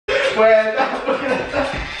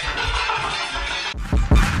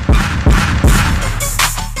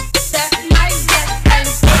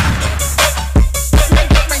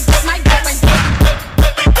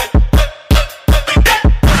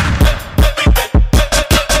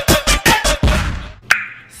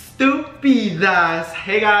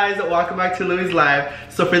Hey guys, welcome back to Louie's Live.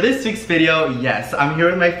 So for this week's video, yes, I'm here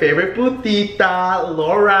with my favorite putita,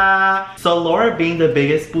 Laura. So Laura being the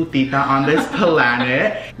biggest putita on this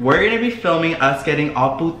planet, we're gonna be filming us getting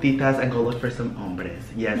all putitas and go look for some hombres.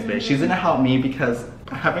 Yes, bitch. She's gonna help me because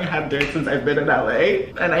I haven't had dirt since I've been in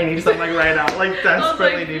LA. And I need some like right now, like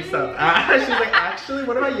desperately need some. She's like, actually,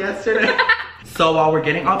 what about yesterday? So while we're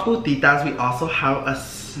getting all putitas, we also have a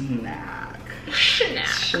snack.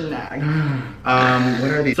 Snack. What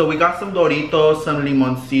are these? So we got some doritos, some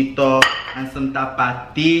limoncito, and some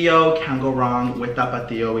tapatio. Can't go wrong with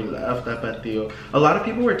tapatio. We love tapatio. A lot of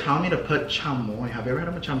people were telling me to put chamoy. Have you ever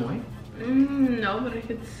had a chamoy? No, but I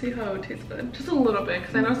could see how it tastes good. Just a little bit,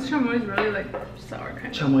 because I know chamoy is really like sour kind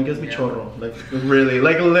of. Chamoy gives me chorro. Like really,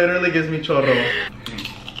 like literally gives me chorro.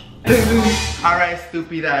 Alright,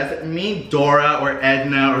 stupidas. Me, Dora, or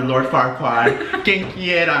Edna, or Lord Farquaad, quien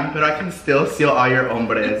quieran, but I can still steal all your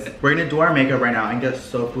hombres. We're gonna do our makeup right now and get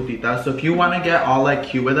so putita. So if you wanna get all like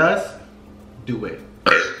cute with us, do it.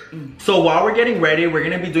 So while we're getting ready, we're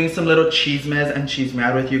gonna be doing some little chismes and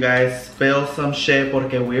chismear with you guys. Spill some shit,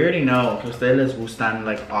 porque we already know que ustedes les gustan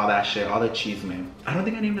like all that shit, all the chisme. I don't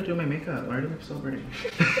think I need to do my makeup. Why do I look so pretty?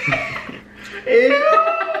 Ew!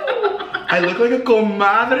 I look like a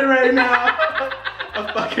comadre right now.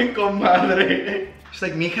 A fucking comadre. She's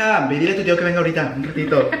like, mija, ve dile a tu tío que venga ahorita, un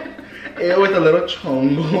ratito. Ew, with a little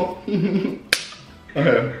chongo.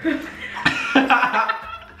 Okay.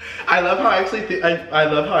 I love how I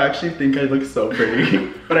actually think I look so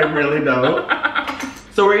pretty, but I really don't.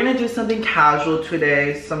 So we're gonna do something casual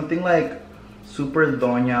today, something like super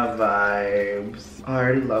doña vibes. Oh, I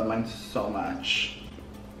already love mine so much.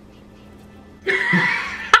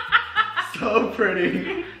 So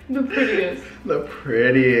pretty. The prettiest. The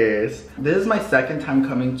prettiest. This is my second time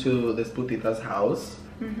coming to this putita's house.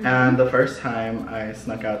 And the first time I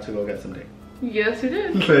snuck out to go get some dick. Yes, you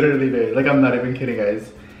did. Literally did. Like, I'm not even kidding,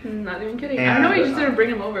 guys. Not even kidding. And I know you just didn't bring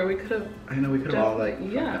him over. We could have. I know we could have all like.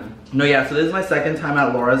 Yeah. No, yeah. So this is my second time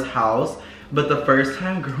at Laura's house. But the first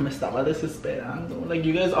time, girl, me estaba desesperando. Like,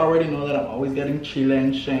 you guys already know that I'm always getting chile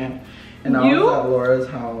and shit. And I was at Laura's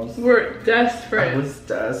house. We're desperate. I was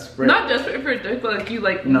desperate. Not desperate for a dick, but like you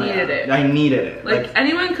like needed it. I needed it. Like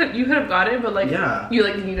anyone could, you could have got it, but like you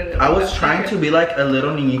like needed it. I was trying to be like a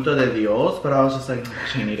little niñito de Dios, but I was just like,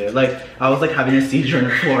 I need it. Like I was like having a seizure in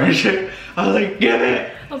the floor and shit. I was like, get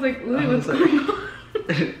it. I was like, Louie, what's going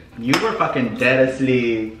on? You were fucking dead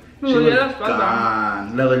asleep. She was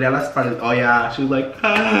gone. Le dolía la espalda. Oh yeah, she was like,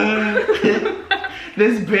 ah.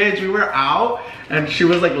 This bitch, we were out and she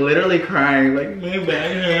was like literally crying, like my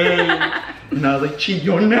back hurts. And I was like,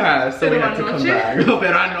 chillona. So we had to come back.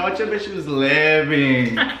 Pero anoche, but she was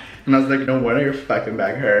living. And I was like, no wonder your fucking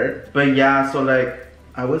back hurt. But yeah, so like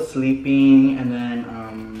I was sleeping and then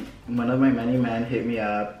one of my many men hit me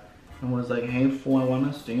up and was like, hey fool, I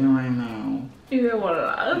wanna see you right now. And I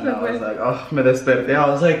was like, oh, me desperté. I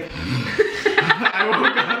was like, I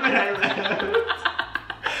woke up and I left.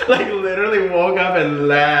 Like literally woke up and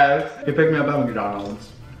left. He picked me up at McDonald's.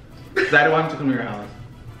 Cause I didn't want him to come to your house.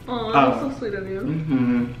 Oh, that's so sweet of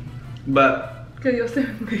you. But que Dios te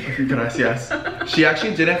bendiga. Gracias. She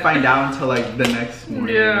actually didn't find out until like the next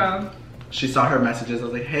morning. Yeah. She saw her messages. I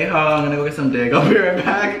was like, hey ho, I'm gonna go get some dick. I'll be right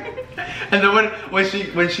back. And then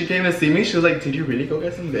when she came to see me, she was like, did you really go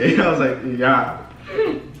get some dick? I was like, yeah.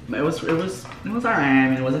 It was alright. I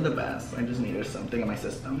mean, it wasn't the best. I just needed something in my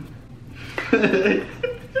system.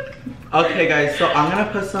 Okay guys, so I'm gonna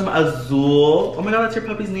put some Azul. Oh my god, that's your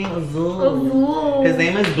puppy's name, Azul. Azul. His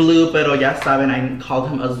name is Blue, pero ya saben, I called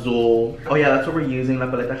him Azul. Oh yeah, that's what we're using, La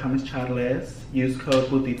Paleta James Charles. Use code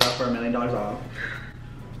PUTITA for $1 million off.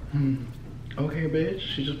 Okay bitch,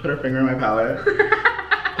 she just put her finger in my palette.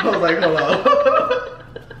 I was like, hello.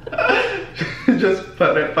 Just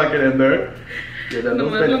put it fucking in there. Your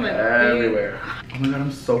dental's been everywhere. Oh my god,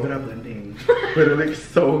 I'm so good at blending. Literally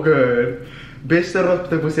so good. Bitch,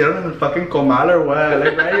 te pusieron en el fucking comal or what?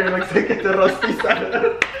 Like, right? You're like, say que te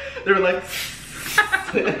rostizada. They were like,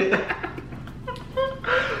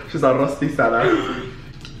 she's all rostizada.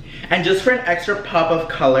 And just for an extra pop of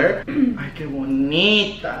color, ay, que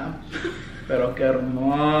bonita. Pero que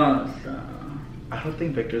hermosa. I don't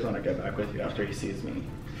think Victor's gonna get back with you after he sees me.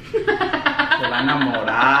 Se va a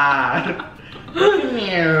enamorar. Look at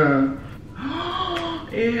me.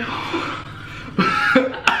 Ew.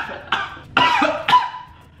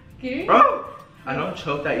 ¿Qué? Oh! I don't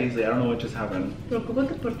choke that easily. I don't know what just happened.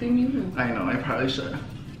 Preocúpate por ti mismo. I know, I probably should.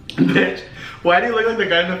 Bitch, why do you look like the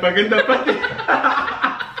guy in the fucking tapatio?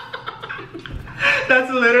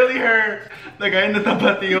 That's literally her. The guy in the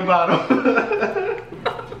tapatio bottle.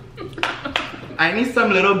 I need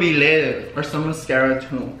some little baile or some mascara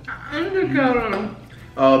too.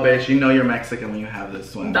 Oh, bitch, you know you're Mexican when you have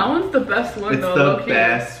this one. That one's the best one, it's though. It's the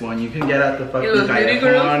best one. You can get at the fucking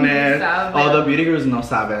callejones. Oh, the beauty girls no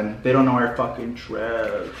saben. They don't know our fucking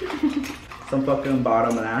trick. Some fucking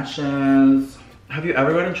bottom lashes. Have you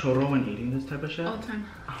ever gotten chorro when eating this type of shit? All the time.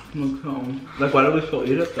 Okay. Like, why do we still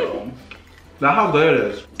eat it though? That's how good it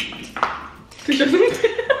is. It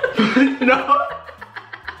doesn't. No.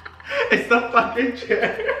 It's the fucking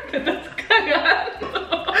chair.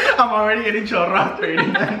 I'm already getting chorro after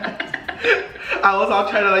eating that. I was all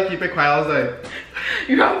trying to like keep it quiet. I was like,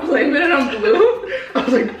 you're not blaming it on blue? I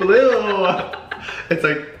was like, blue. It's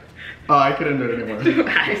like, oh, I couldn't do it anymore.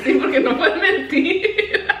 Ay, sí, porque no puedes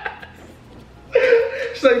mentir.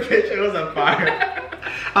 She's like, bitch, it was on fire.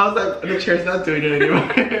 I was like, the chair's not doing it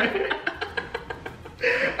anymore.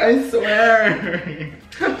 I swear.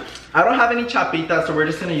 I don't have any chapitas, so we're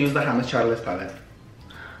just gonna use the James Charles palette.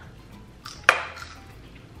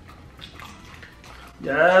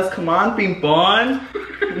 Yes, come on, Pimpon.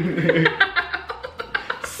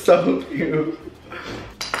 So cute.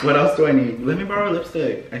 What else do I need? Let me borrow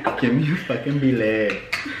lipstick. Give me a fucking baile.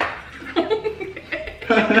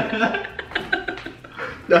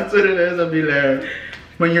 That's what it is, a baile.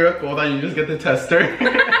 When you're a coda, you just get the tester.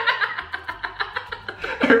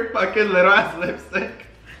 Her fucking little ass lipstick.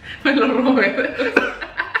 Me lo robé.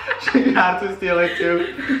 She had to steal it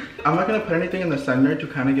too. I'm not gonna put anything in the center to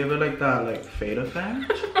kind of give it like that like fade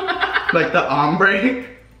effect. Like the ombre.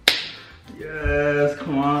 Yes,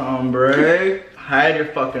 come on, ombre. Hide your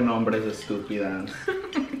fucking ombres, a scoopy dance.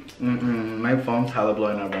 My phone's hella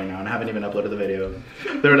blowing up right now and I haven't even uploaded the video.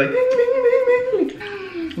 They were like,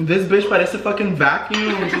 this bitch parece fucking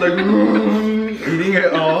vacuum. She's like, eating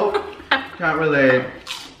it all. Can't relate.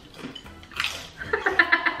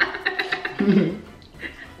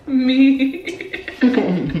 Me.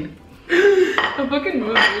 I'm fucking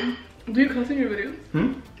moving. Do you cuss in your videos?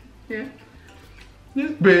 Hmm? Yeah.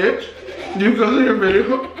 This bitch. Do you cuss in your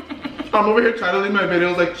video? I'm over here trying to leave my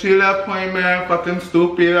videos like chile appointment, fucking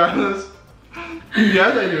stupid ass.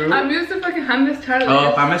 Yes, I do. I'm used to fucking James Charles.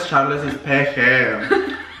 Oh, James Charles is peje.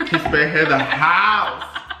 He's peje the house.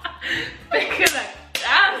 Peje la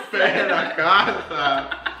casa. Peje la casa.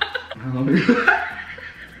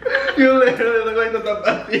 You literally look like the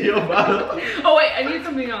tapatio bottle. Oh wait, I need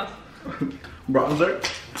something else. Bronzer?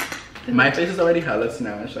 My face is already hella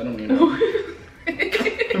snatched. I don't need it.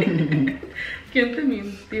 ¿Quién te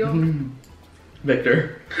mintió?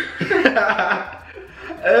 Victor.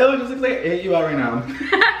 Oh, it just looks like I ate you out right now.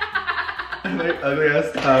 Like ugly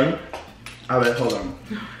ass tongue. A ver, hold on.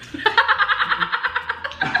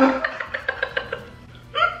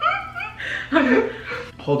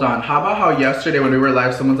 Hold on. How about how yesterday when we were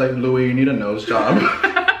live, someone's like, Louie, you need a nose job.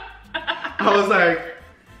 I was like,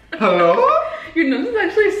 hello? Your nose is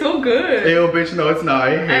actually so good. Ew, bitch, no, it's not.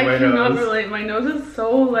 I hate my nose. I cannot relate. My nose is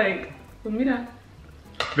so like, pues mira.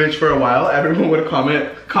 Bitch, for a while, everyone would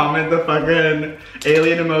comment the fucking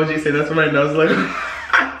alien emoji, say that's what my nose looks like.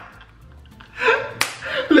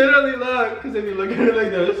 Literally, look, because if you look at it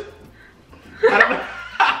like this, I don't know.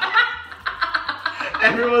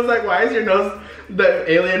 Everyone's like, why is your nose the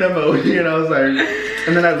alien emoji? And I was like,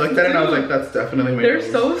 and then I looked at it and I was like, that's definitely my nose.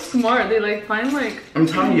 They're so smart. They like find like. I'm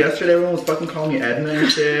telling you, yesterday everyone was fucking calling me Edna and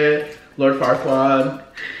shit, Lord Farquaad,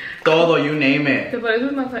 todo, you name it. Te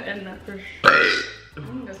pareces más a Edna for sure.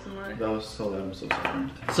 That was so loud, I'm so sorry.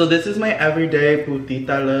 So this is my everyday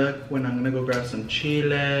putita look when I'm gonna go grab some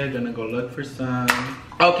chile, gonna go look for some.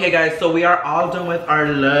 Okay guys, so we are all done with our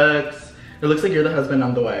looks. It looks like you're the husband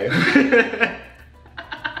on the way.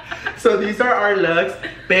 So these are our looks,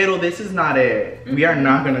 pero this is not it. We are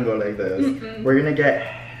not gonna go like this. We're gonna get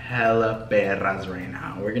hella perras right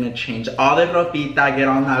now. We're gonna change all the ropita, get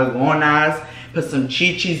on algunas, put some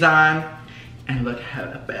chichis on, and look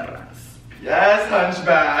hella perras. Yes,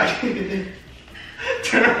 hunchback.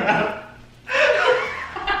 Turn around.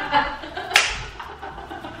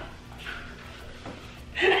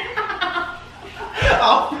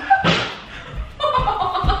 Oh.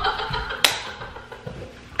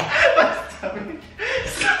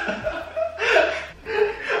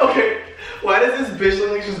 Okay, why does this bitch look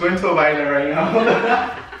like she's going to a baile right now?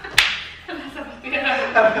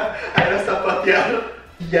 Era zapateado.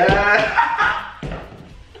 Yeah.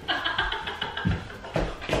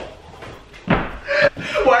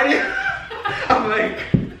 Why do you? I'm like,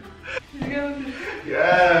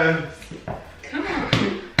 Yes. Come on.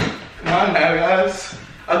 Come on now, guys.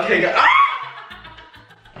 Okay, guys. Ah!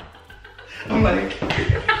 I'm like...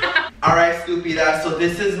 Alright, stupidas, so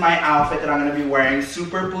this is my outfit that I'm gonna be wearing.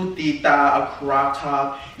 Super puttita, a crop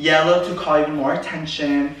top, yellow to call even more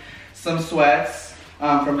attention, some sweats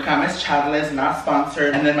from COMADRES, Chile, not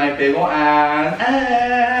sponsored, and then my big ol'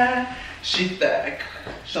 ass. She thick.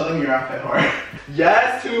 Show them your outfit, whore.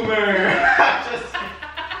 Yes, tumor.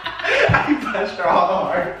 I punched her all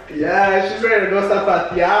hard. Yeah, she's ready to go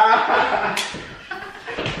zapateados.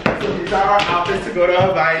 So these are our outfits to go to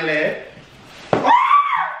a baile.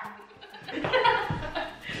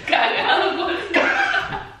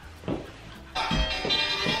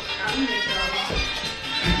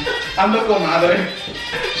 I'm the comadre.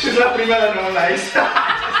 She's la prima that no one likes.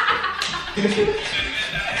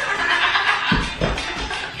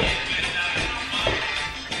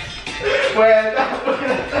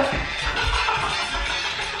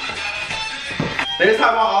 This is how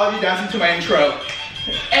I want all of you dancing to my intro.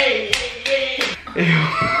 Hey, hey, hey.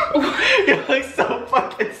 You look so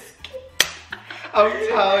fucking scared. I'm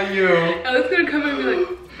telling you. Alex gonna come and be like,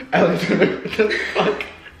 Alex gonna what the fuck?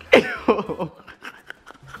 Ew.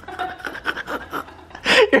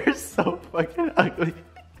 You're so fucking ugly.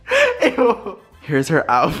 Ew. Here's her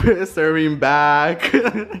outfit serving back.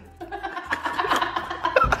 hey,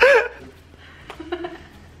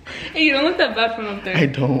 you don't look that bad from up there. I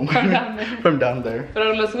don't. From down there. From down there.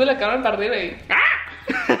 Pero lo sube la cámara para arriba y...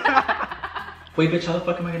 Wait, bitch, how the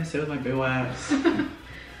fuck am I gonna sit with my big ass?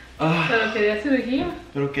 Pero quería cirugía.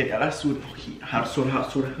 Pero quería la cirugía. How do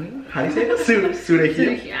you say it?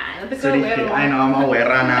 Cirugía. No te quedo güero. I know, I'm a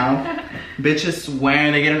güera now. Bitches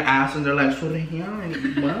swear they get an ass and they're like, cirugía.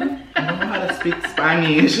 What? I don't know how to speak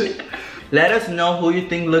Spanish. Let us know who you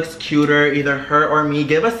think looks cuter, either her or me.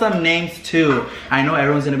 Give us some names too. I know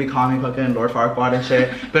everyone's gonna be calling me fucking Lord Farquaad and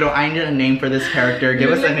shit, but I need a name for this character. Give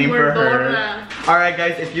us a name for her. Alright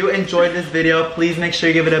guys, if you enjoyed this video, please make sure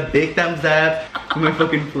you give it a big thumbs up. My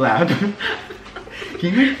fucking flap.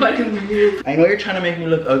 I know you're trying to make me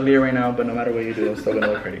look uglier right now, but no matter what you do, I'm still gonna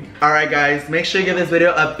look pretty. Alright guys, make sure you give this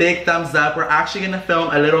video a big thumbs up. We're actually gonna film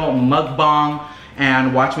a little mukbang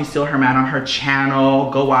and watch me steal her man on her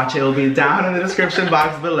channel. Go watch it. It'll be down in the description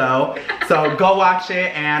box below. So go watch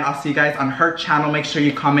it and I'll see you guys on her channel. Make sure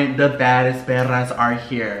you comment the baddest perras are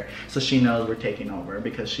here so she knows we're taking over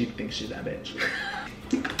because she thinks she's that bitch.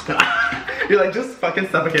 You're like, just fucking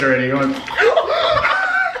suffocate already. You're like,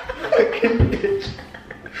 fucking bitch.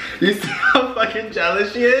 You see how fucking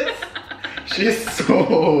jealous she is? She's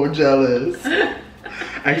so jealous.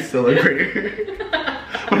 I still look pretty.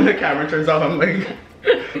 When the camera turns off, I'm like...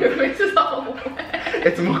 Your face is all wet.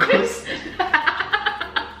 It's mocos.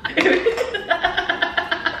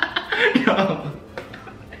 Yo.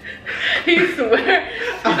 You swear?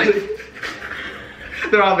 Like,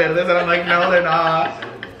 they're all verdes and I'm like, no, they're not.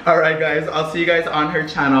 Alright guys, I'll see you guys on her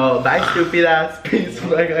channel. Bye stupidas. Peace.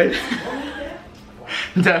 Bye guys.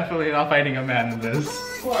 Definitely not fighting a man in this.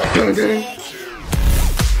 Okay.